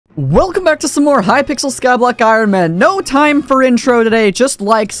Welcome back to some more Hypixel Skyblock IRONMAN. No time for intro today, just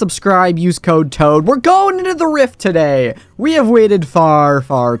like, subscribe, use code TOAD. We're going into the Rift today. We have waited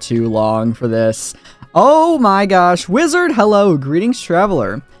far too long for this. Oh my gosh, Wizard, hello, greetings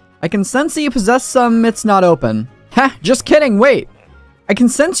traveler. I can sense that you possess some, it's not open. Heh, just kidding, wait. I can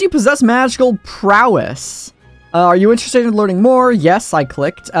sense you possess magical prowess. Are you interested in learning more? Yes, I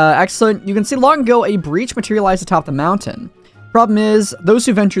clicked. Excellent, you can see long ago a breach materialized atop the mountain. Problem is, those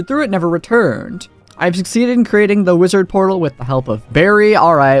who ventured through it never returned. I've succeeded in creating the wizard portal with the help of Barry.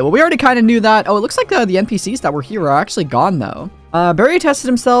 Alright, well we already kind of knew that. Oh, it looks like the NPCs that were here are actually gone though. Barry tested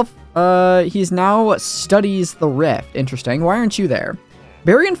himself. He's now studies the rift. Interesting. Why aren't you there?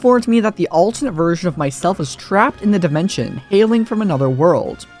 Barry informed me that the alternate version of myself is trapped in the dimension, hailing from another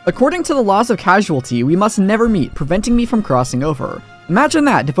world. According to the laws of casualty, we must never meet, preventing me from crossing over. Imagine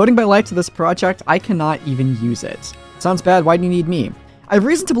that, devoting my life to this project, I cannot even use it. Sounds bad, why do you need me? I have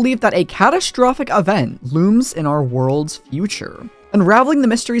reason to believe that a catastrophic event looms in our world's future. Unraveling the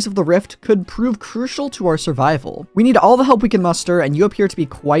mysteries of the rift could prove crucial to our survival. We need all the help we can muster, and you appear to be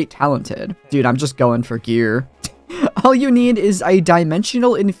quite talented. Dude, I'm just going for gear. All you need is a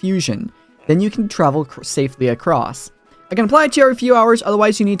dimensional infusion, then you can travel safely across. I can apply it to you every few hours,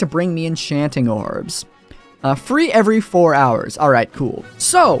 otherwise you need to bring me enchanting orbs. Free every 4 hours. Alright, cool.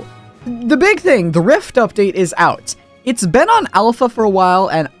 So, the big thing, the Rift update is out. It's been on alpha for a while,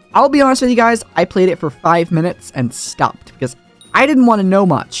 and I'll be honest with you guys, I played it for 5 minutes and stopped, because I didn't want to know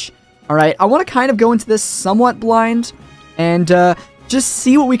much. Alright, I want to kind of go into this somewhat blind, and just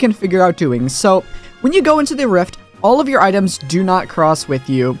see what we can figure out doing. So, when you go into the Rift, all of your items do not cross with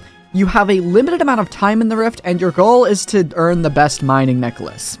you. You have a limited amount of time in the Rift, and your goal is to earn the best mining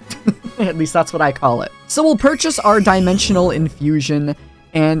necklace. At least that's what I call it. So we'll purchase our dimensional infusion,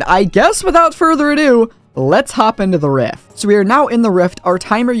 and I guess without further ado, let's hop into the Rift. So we are now in the Rift. Our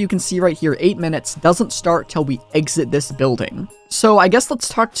timer, you can see right here, 8 minutes, doesn't start till we exit this building. So I guess let's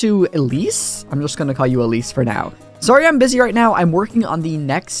talk to Elise. I'm just gonna call you Elise for now. Sorry I'm busy right now, I'm working on the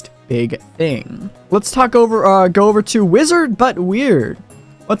next big thing. Let's go over to Wizard but Weird.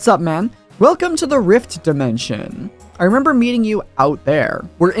 What's up, man? Welcome to the Rift dimension. I remember meeting you out there.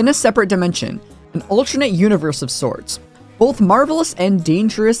 We're in a separate dimension, an alternate universe of sorts, both marvelous and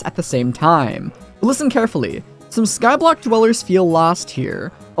dangerous at the same time. But listen carefully. Some Skyblock dwellers feel lost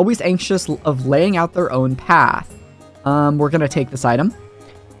here, always anxious of laying out their own path. We're gonna take this item.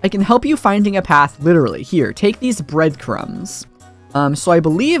 I can help you finding a path, literally. Here, take these breadcrumbs. So I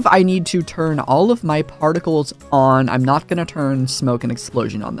believe I need to turn all of my particles on. I'm not gonna turn smoke and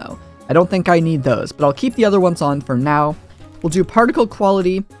explosion on though. I don't think I need those, but I'll keep the other ones on for now. We'll do particle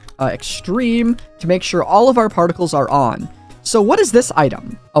quality, extreme, to make sure all of our particles are on. So what is this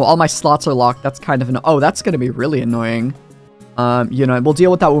item? Oh, all my slots are locked. That's kind of oh, that's gonna be really annoying. You know, we'll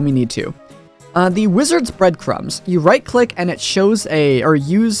deal with that when we need to. The wizard's breadcrumbs. You right click and it shows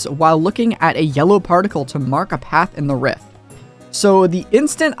use while looking at a yellow particle to mark a path in the rift. So the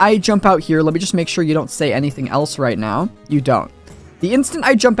instant I jump out here, let me just make sure you don't say anything else right now. You don't. The instant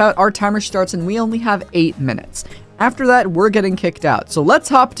I jump out, our timer starts and we only have 8 minutes. After that, we're getting kicked out. So let's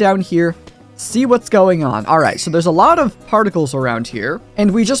hop down here, see what's going on. Alright, so there's a lot of particles around here, and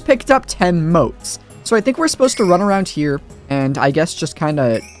we just picked up 10 motes. So I think we're supposed to run around here, and I guess just kind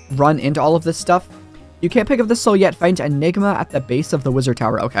of run into all of this stuff. You can't pick up the soul yet. Find Enigma at the base of the wizard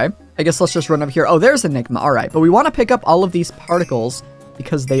tower. Okay. I guess let's just run over here. Oh, there's Enigma. All right. But we want to pick up all of these particles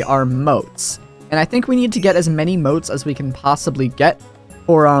because they are motes. And I think we need to get as many motes as we can possibly get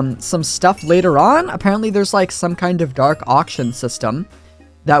for some stuff later on. Apparently there's like some kind of dark auction system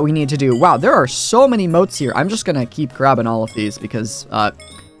that we need to do. Wow, there are so many motes here. I'm just going to keep grabbing all of these because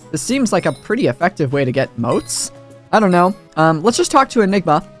this seems like a pretty effective way to get motes. I don't know. Let's just talk to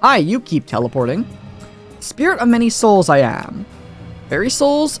Enigma. Hi, you keep teleporting. Spirit of many souls I am. Fairy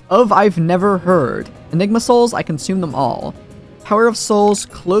souls? Of I've never heard. Enigma souls, I consume them all. Power of souls,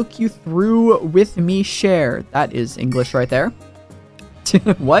 cloak you through with me share. That is English right there.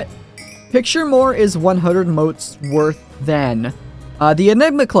 What? Picture more is 100 motes worth than. The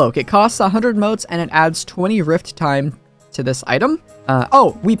Enigma cloak, it costs 100 motes and it adds 20 rift time to this item.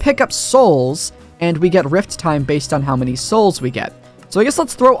 Oh, we pick up souls and we get rift time based on how many souls we get. So I guess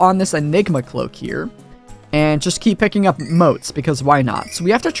let's throw on this Enigma cloak here. And just keep picking up motes, because why not? So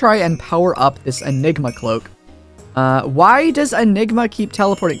we have to try and power up this Enigma cloak. Why does Enigma keep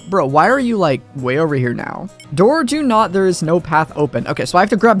teleporting? Bro, why are you, like, way over here now? Door do not, there is no path open. Okay, so I have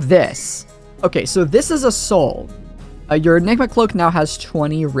to grab this. Okay, so this is a soul. Your Enigma cloak now has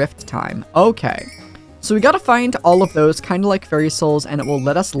 20 rift time. Okay. So we gotta find all of those, kind of like fairy souls, and it will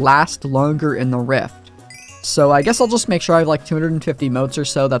let us last longer in the rift. So I guess I'll just make sure I have like 250 motes or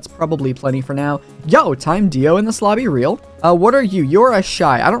so. That's probably plenty for now. Yo, Time Dio in this lobby, real? What are you? You're a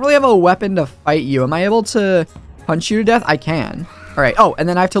shy. I don't really have a weapon to fight you. Am I able to punch you to death? I can. All right. Oh, and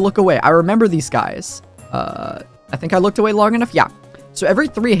then I have to look away. I remember these guys. I think I looked away long enough. Yeah. So every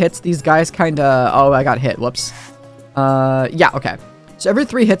 3 hits, these guys kind of... Oh, I got hit. Whoops. Yeah, okay. So every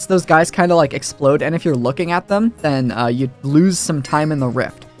 3 hits, those guys kind of like explode. And if you're looking at them, then you lose some time in the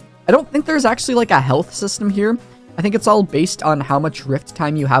rift. I don't think there's actually like a health system here. I think it's all based on how much rift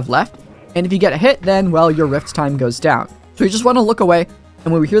time you have left. And if you get hit, then, well, your rift time goes down. So you just want to look away.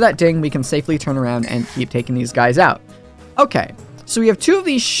 And when we hear that ding, we can safely turn around and keep taking these guys out. Okay, so we have 2 of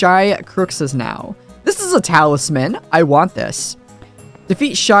these shy crookses now. This is a talisman. I want this.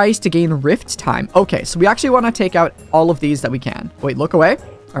 Defeat shies to gain rift time. Okay, so we actually want to take out all of these that we can. Wait, look away.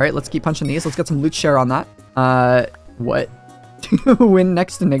 All right, let's keep punching these. Let's get some loot share on that. What? Win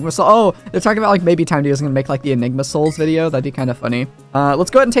next Enigma Soul. Oh, they're talking about like maybe Time Dio is going to make like the Enigma Souls video. That'd be kind of funny.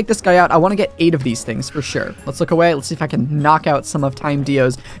 Let's go ahead and take this guy out. I want to get 8 of these things for sure. Let's look away. Let's see if I can knock out some of Time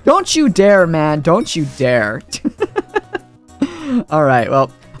Dio's. Don't you dare, man. Don't you dare. All right,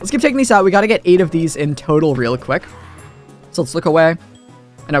 well, let's keep taking these out. We got to get 8 of these in total real quick. So let's look away.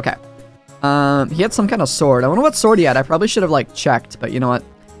 And okay. He had some kind of sword. I wonder what sword he had. I probably should have like checked, but you know what?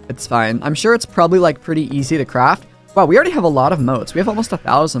 It's fine. I'm sure it's probably like pretty easy to craft. Wow, we already have a lot of motes. We have almost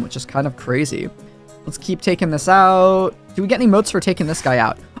 1,000, which is kind of crazy. Let's keep taking this out. Do we get any motes for taking this guy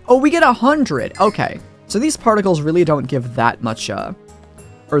out? Oh, we get 100. Okay. So these particles really don't give that much,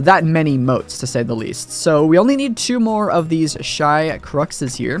 or that many motes, to say the least. So we only need 2 more of these shy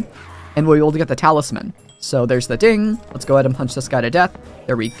cruxes here, and we'll be able to get the talisman. So there's the ding. Let's go ahead and punch this guy to death.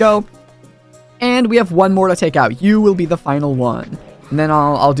 There we go. And we have 1 more to take out. You will be the final one. And then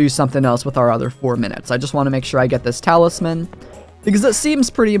I'll do something else with our other 4 minutes. I just want to make sure I get this talisman, because it seems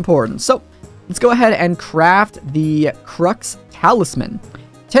pretty important. So let's go ahead and craft the Crux Talisman.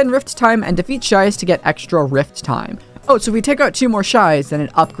 10 rift time and defeat shies to get extra rift time. Oh, so if we take out 2 more shies, then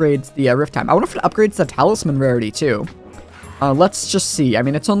it upgrades the rift time. I wonder if it upgrades the talisman rarity too. Let's just see. I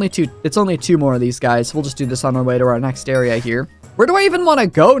mean, it's only 2 more of these guys. So we'll just do this on our way to our next area here. Where do I even want to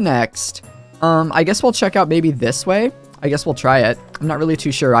go next? I guess we'll check out maybe this way. I guess we'll try it. I'm not really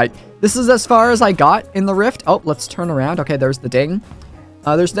too sure. This is as far as I got in the rift. Oh, let's turn around. Okay, there's the ding.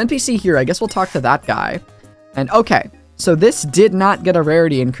 There's an NPC here. I guess we'll talk to that guy. And okay, so this did not get a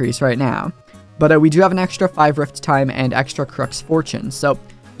rarity increase right now. But we do have an extra 5 rift time and extra Crux Fortune. So is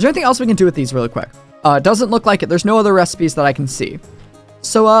there anything else we can do with these really quick? Doesn't look like it. There's no other recipes that I can see.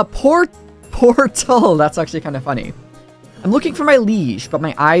 So, portal. That's actually kind of funny. I'm looking for my liege, but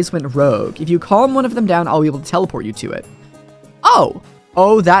my eyes went rogue. If you calm one of them down, I'll be able to teleport you to it. Oh!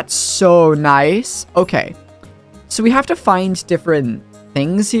 Oh, that's so nice. Okay. So we have to find different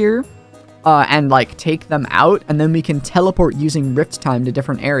things here, and like take them out, and then we can teleport using rift time to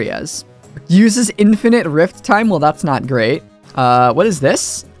different areas. Uses infinite rift time? Well, that's not great. What is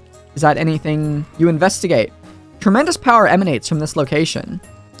this? Is that anything you investigate? Tremendous power emanates from this location.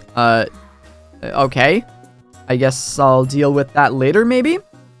 Okay. I guess I'll deal with that later, maybe?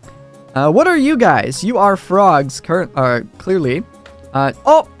 What are you guys? You are frogs, clearly.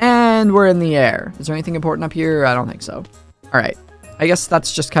 Oh, and we're in the air. Is there anything important up here? I don't think so. Alright. I guess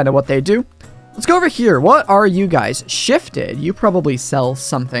that's just kind of what they do. Let's go over here. What are you guys? Shifted. You probably sell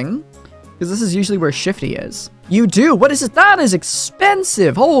something, because this is usually where Shifty is. You do? What is it? That is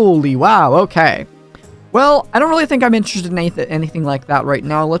expensive. Holy wow. Okay. Well, I don't really think I'm interested in anything like that right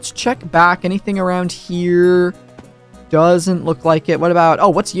now. Let's check back. Anything around here? Doesn't look like it. What about... Oh,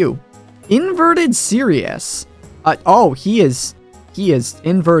 what's you? Inverted Sirius. Oh, he is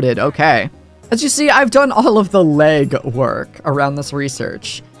inverted. Okay. As you see, I've done all of the leg work around this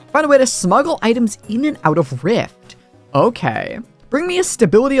research. Find a way to smuggle items in and out of Rift. Okay. Bring me a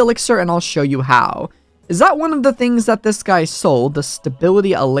stability elixir and I'll show you how. Is that one of the things that this guy sold? The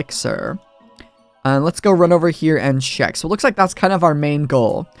stability elixir. Let's go run over here and check. So it looks like that's kind of our main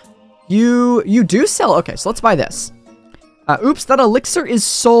goal. You do sell... Okay, so let's buy this. Oops, that elixir is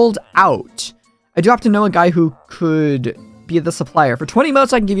sold out. I do have to know a guy who could be the supplier. For 20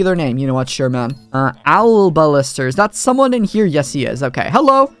 motes, I can give you their name. You know what? Sure, man. Albalisters. Is that someone in here? Yes, he is. Okay,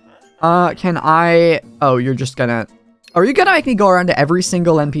 hello. Can I... Oh, you're just gonna... Are you gonna make me go around to every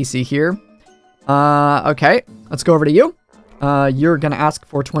single NPC here? Okay. Let's go over to you. You're gonna ask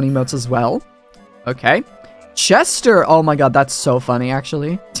for 20 motes as well. Okay. Chester. Oh my god, that's so funny,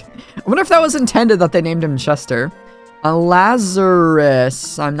 actually. I wonder if that was intended that they named him Chester. A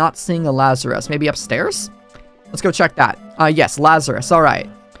Lazarus. I'm not seeing a Lazarus. Maybe upstairs? Let's go check that. Yes, Lazarus. All right.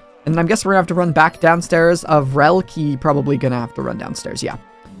 And I guess we're gonna have to run back downstairs. Vrelki probably gonna have to run downstairs. Yeah.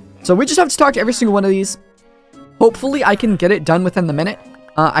 So we just have to talk to every single one of these. Hopefully I can get it done within the minute.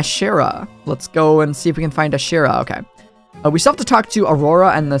 Ashera. Let's go and see if we can find Ashera. Okay. We still have to talk to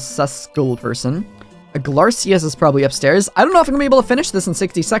Aurora and the Suskull person. Glarcius is probably upstairs. I don't know if I'm going to be able to finish this in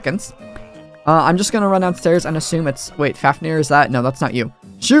 60 seconds. I'm just going to run downstairs and assume it's... Wait, Fafnir, is that? No, that's not you.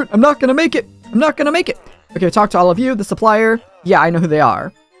 Shoot, I'm not going to make it. I'm not going to make it. Okay, talk to all of you. The supplier. Yeah, I know who they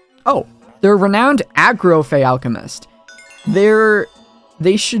are. Oh, they're renowned Agrofey alchemist.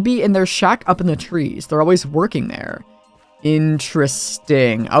 They should be in their shack up in the trees. They're always working there.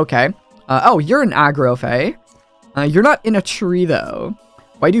 Interesting. Okay. Oh, you're an Agrofey. You're not in a tree, though.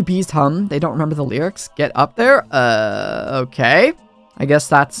 Why do bees hum? They don't remember the lyrics. Get up there? Okay. I guess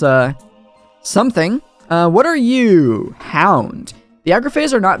that's, something. What are you? Hound. The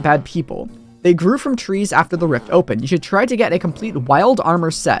Agrofeys are not bad people. They grew from trees after the rift opened. You should try to get a complete wild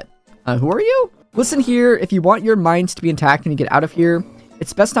armor set. Who are you? Listen here, if you want your minds to be intact when you get out of here,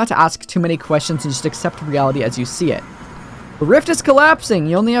 it's best not to ask too many questions and just accept reality as you see it. The rift is collapsing.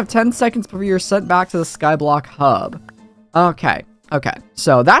 You only have 10 seconds before you're sent back to the Skyblock hub. Okay. Okay.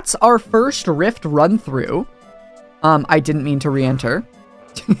 So that's our first rift run through. I didn't mean to re-enter.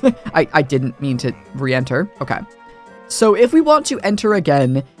 I didn't mean to re-enter. Okay. So if we want to enter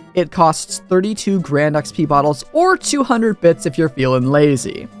again, it costs 32 grand XP bottles or 200 bits if you're feeling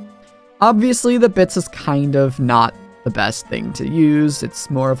lazy. Obviously, the bits is kind of not the best thing to use. It's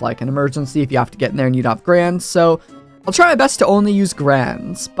more of like an emergency if you have to get in there and you don't have grands. So I'll try my best to only use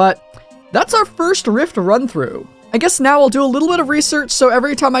grands. But that's our first Rift run through. I guess now I'll do a little bit of research. So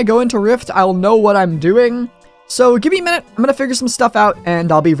every time I go into Rift, I'll know what I'm doing. So give me a minute. I'm going to figure some stuff out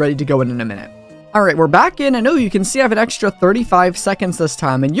and I'll be ready to go in a minute. All right, we're back in. I know you can see I have an extra 35 seconds this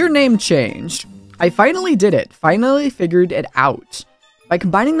time and your name changed. I finally did it. Finally figured it out. By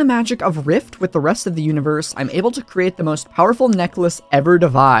combining the magic of Rift with the rest of the universe, I'm able to create the most powerful necklace ever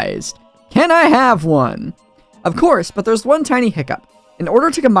devised. Can I have one? Of course, but there's one tiny hiccup. In order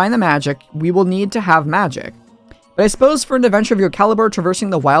to combine the magic, we will need to have magic. But I suppose for an adventure of your caliber traversing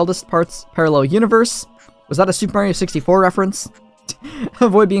the wildest parts parallel universe, was that a Super Mario 64 reference?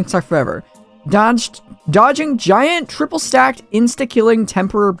 Avoid being stuck forever. Dodging giant triple-stacked insta-killing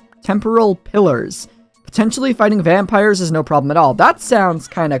temporal pillars. Potentially fighting vampires is no problem at all. That sounds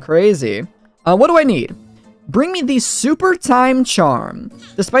kind of crazy. What do I need? Bring me the Super Time Charm.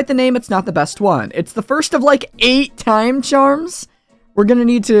 Despite the name, it's not the best one. It's the first of like 8 time charms. We're gonna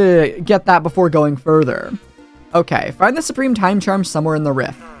need to get that before going further. Okay, find the Supreme Time Charm somewhere in the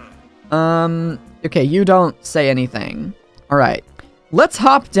rift. Okay, you don't say anything. All right, let's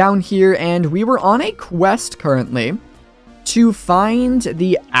hop down here, and we were on a quest currently to find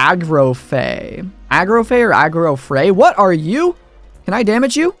the Agrofey. Agrofey or Agrofrey? What are you? Can I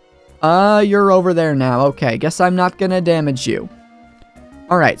damage you? You're over there now. Okay, guess I'm not gonna damage you.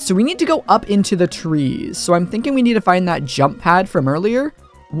 Alright, so we need to go up into the trees. So I'm thinking we need to find that jump pad from earlier.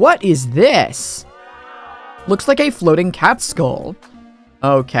 What is this? Looks like a floating cat skull.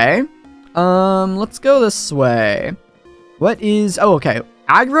 Okay. Let's go this way. What is... Oh, okay.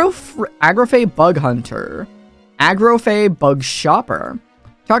 Agrofey Bug Hunter. Agrofey Bug Shopper.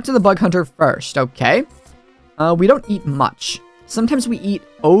 Talk to the Bug Hunter first, okay. We don't eat much. Sometimes we eat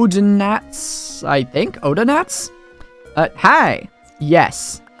Odonats, I think. Odonats? Hi.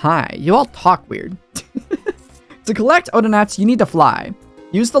 Yes. Hi. You all talk weird. To collect Odonats, you need to fly.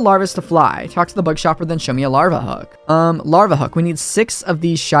 Use the larvas to fly. Talk to the Bug Shopper, then show me a larva hook. Larva hook. We need 6 of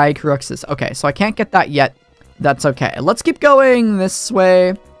these shy cruxes. Okay, so I can't get that yet. That's okay. Let's keep going this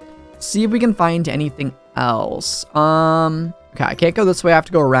way. See if we can find anything else. Okay, I can't go this way. I have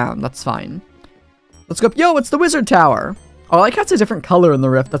to go around. That's fine. Let's go up. Yo, it's the Wizard Tower. Oh, I like how it's a different color in the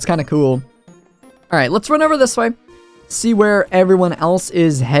rift. That's kind of cool. All right, let's run over this way. See where everyone else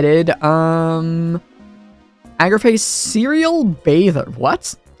is headed. Agrofey Cereal Bather.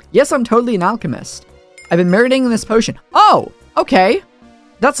 What? Yes, I'm totally an alchemist. I've been marinating this potion. Oh, okay.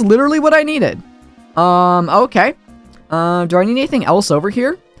 That's literally what I needed. Okay. Do I need anything else over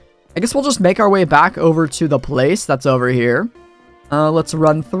here? I guess we'll just make our way back over to the place that's over here. Let's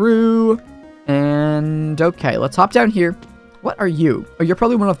run through. And okay, let's hop down here. What are you? Oh, you're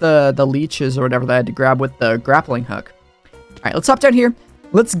probably one of the leeches or whatever that I had to grab with the grappling hook. All right, let's hop down here.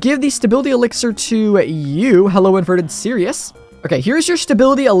 Let's give the stability elixir to you. Hello, inverted Sirius. Okay, here's your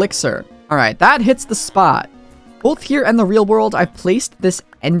stability elixir. All right, that hits the spot. Both here and the real world, I've placed this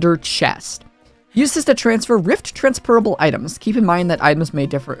ender chest. Use this to transfer rift transferable items. Keep in mind that items may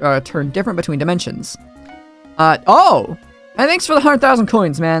turn different between dimensions. Oh! And thanks for the 100,000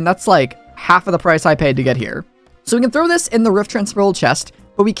 coins, man. That's like half of the price I paid to get here. So we can throw this in the rift transferable chest,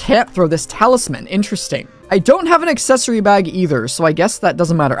 but we can't throw this talisman. Interesting. I don't have an accessory bag either, so I guess that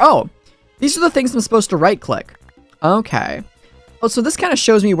doesn't matter. Oh, these are the things I'm supposed to right-click. Okay. Oh, so this kind of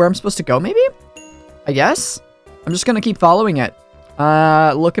shows me where I'm supposed to go, maybe? I guess? I'm just gonna keep following it.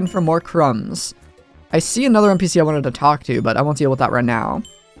 Looking for more crumbs. I see another NPC I wanted to talk to, but I won't deal with that right now.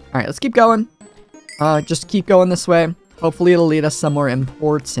 Alright, let's keep going. Just keep going this way. Hopefully it'll lead us somewhere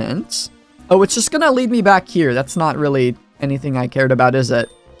important. Oh, it's just gonna lead me back here. That's not really anything I cared about, is it?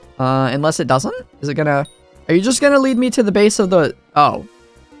 Unless it doesn't? Is it gonna... Are you just gonna lead me to the base of the... Oh.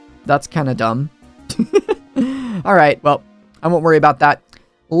 That's kind of dumb. Alright, well, I won't worry about that.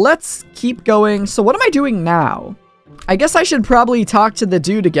 Let's keep going. So what am I doing now? I guess I should probably talk to the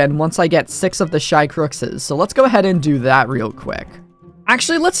dude again once I get 6 of the Shy Cruxes. So let's go ahead and do that real quick.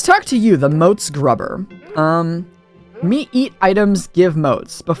 Actually, let's talk to you, the Moats Grubber. Me eat items, give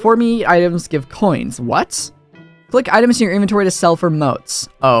moats. Before me eat items, give coins. What? Click items in your inventory to sell for moats.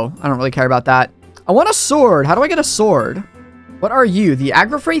 Oh, I don't really care about that. I want a sword. How do I get a sword? What are you? The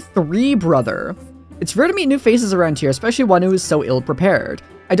Agrafray 3 brother. It's rare to meet new faces around here, especially one who is so ill-prepared.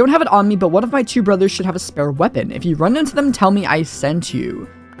 I don't have it on me, but one of my 2 brothers should have a spare weapon. If you run into them, tell me I sent you.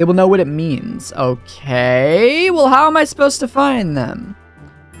 They will know what it means. Okay, well, how am I supposed to find them?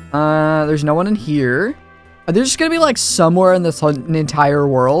 There's no one in here. Are they just gonna be like somewhere in this entire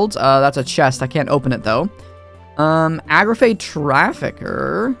world? That's a chest. I can't open it though. Agrafay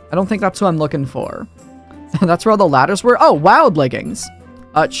Trafficker. I don't think that's who I'm looking for. That's where all the ladders were. Oh, wild leggings.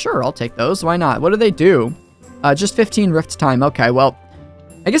 Sure, I'll take those. Why not? What do they do? Just 15 rift time. Okay, well,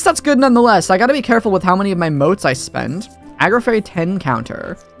 I guess that's good nonetheless. I gotta be careful with how many of my moats I spend. Agrafray 10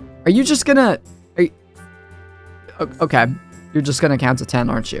 counter. Are you just gonna... Okay. You're just gonna count to 10,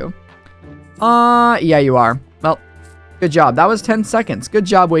 aren't you? Yeah, you are. Well, good job. That was 10 seconds. Good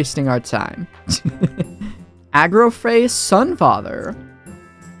job wasting our time. Agrafray Sunfather.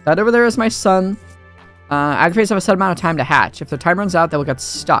 That over there is my son. Agrafrays have a set amount of time to hatch. If their time runs out, they will get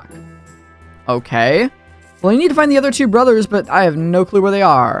stuck. Okay. Well, I need to find the other 2 brothers, but I have no clue where they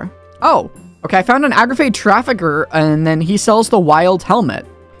are. Oh, okay. I found an Agrafay Trafficker, and then he sells the wild helmet.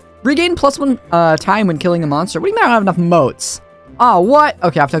 Regain +1 time when killing a monster. What do you mean I don't have enough moats? Oh, what?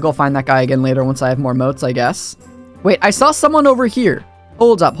 Okay, I have to go find that guy again later once I have more moats, I guess. Wait, I saw someone over here.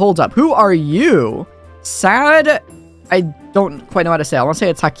 Hold up, hold up. Who are you? Sad? I don't quite know how to say it. I want to say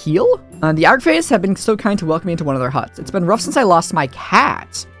it's Hakil? The Agrafrays have been so kind to welcome me into one of their huts. It's been rough since I lost my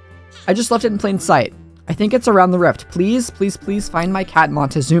cat. I just left it in plain sight. I think it's around the rift. Please, please, please find my cat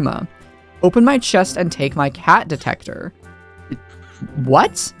Montezuma. Open my chest and take my cat detector.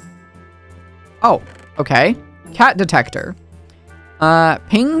 What? Oh, okay. Cat detector.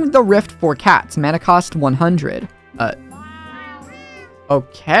 Ping the rift for cats. Mana cost 100.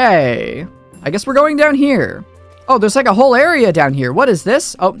 Okay. I guess we're going down here. Oh, there's like a whole area down here. What is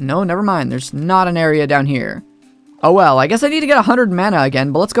this? Oh, no, never mind. There's not an area down here. Oh, well, I guess I need to get 100 mana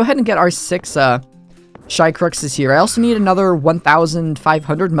again, but let's go ahead and get our 6, Shy Cruxes here. I also need another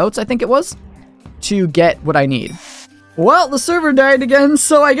 1,500 moats, I think it was, to get what I need. Well, the server died again,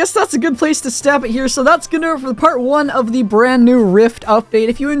 so I guess that's a good place to stop it here. So that's gonna do it for part 1 of the brand new Rift update.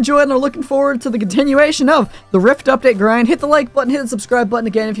 If you enjoyed and are looking forward to the continuation of the Rift update grind, hit the like button, hit the subscribe button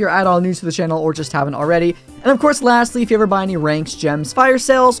again if you're at all new to the channel or just haven't already. And of course, lastly, if you ever buy any ranks, gems, fire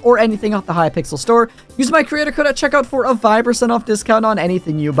sales, or anything off the Hypixel store, use my creator code at checkout for a 5% off discount on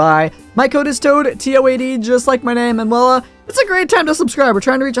anything you buy. My code is Toad, T-O-A-D, just like my name, and well, it's a great time to subscribe. We're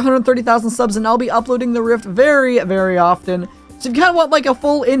trying to reach 130,000 subs, and I'll be uploading the Rift very, very often. So if you kind of want like a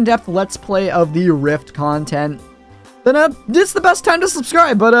full in-depth Let's Play of the Rift content, then it's the best time to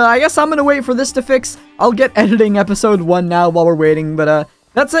subscribe. But I guess I'm going to wait for this to fix. I'll get editing episode 1 now while we're waiting. But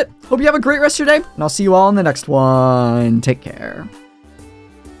that's it. Hope you have a great rest of your day, and I'll see you all in the next one. Take care.